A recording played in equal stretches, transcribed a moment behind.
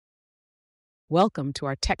Welcome to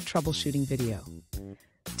our tech troubleshooting video.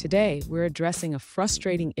 Today, we're addressing a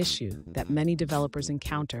frustrating issue that many developers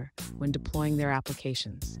encounter when deploying their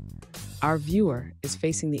applications. Our viewer is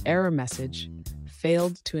facing the error message,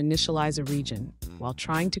 failed to initialize a region, while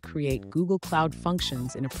trying to create Google Cloud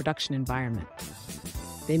Functions in a production environment.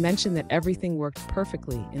 They mentioned that everything worked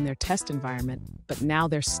perfectly in their test environment, but now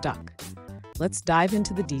they're stuck. Let's dive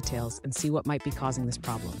into the details and see what might be causing this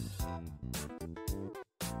problem.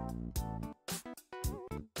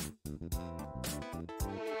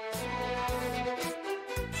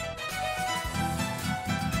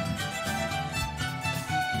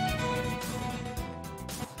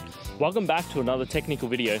 Welcome back to another technical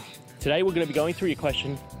video. Today we're going to be going through your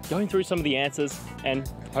question, going through some of the answers,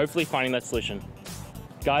 and hopefully finding that solution.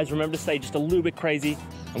 Guys, remember to stay just a little bit crazy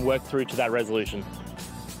and work through to that resolution.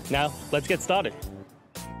 Now, let's get started.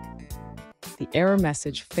 The error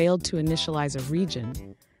message failed to initialize a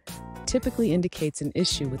region typically indicates an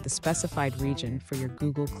issue with the specified region for your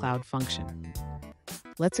Google Cloud function.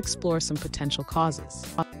 Let's explore some potential causes.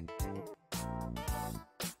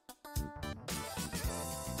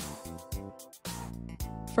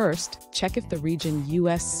 First, check if the region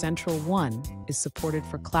US Central 1 is supported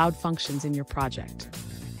for Cloud Functions in your project.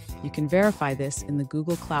 You can verify this in the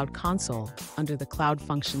Google Cloud Console under the Cloud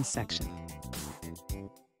Functions section.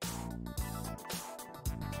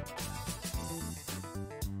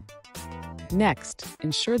 Next,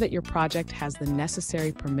 ensure that your project has the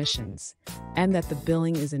necessary permissions and that the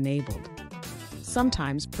billing is enabled.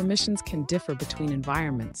 Sometimes permissions can differ between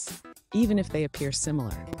environments, even if they appear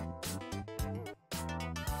similar.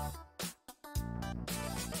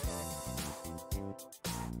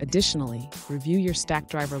 Additionally, review your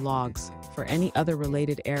Stackdriver logs for any other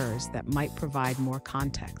related errors that might provide more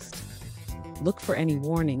context. Look for any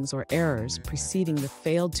warnings or errors preceding the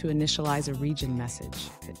failed to initialize a region message.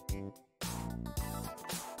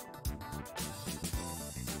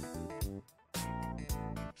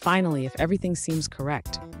 Finally, if everything seems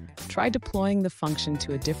correct, try deploying the function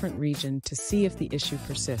to a different region to see if the issue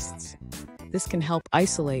persists. This can help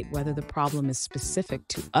isolate whether the problem is specific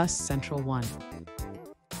to US Central 1.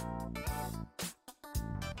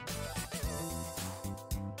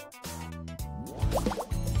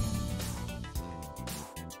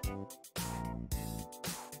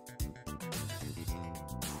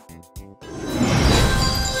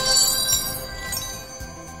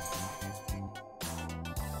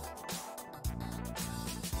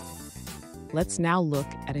 Let's now look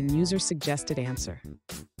at a user-suggested answer.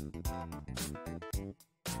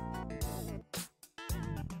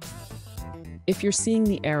 If you're seeing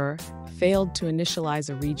the error, failed to initialize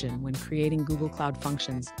a region when creating Google Cloud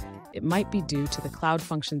Functions, it might be due to the Cloud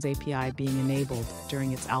Functions API being enabled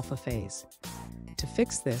during its alpha phase. To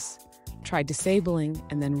fix this, try disabling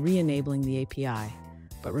and then re-enabling the API,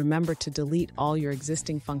 but remember to delete all your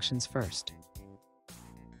existing functions first.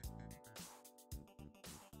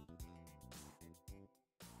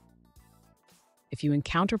 If you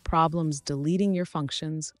encounter problems deleting your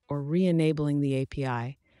functions or re-enabling the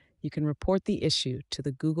API, you can report the issue to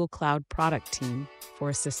the Google Cloud Product team for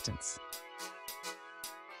assistance.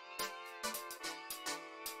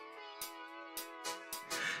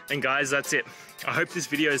 And guys, that's it. I hope this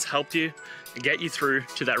video has helped you and get you through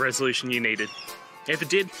to that resolution you needed. If it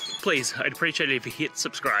did, please, I'd appreciate it if you hit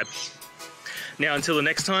subscribe. Now, until the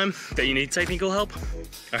next time that you need technical help,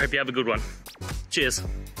 I hope you have a good one. Cheers.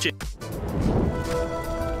 Cheers.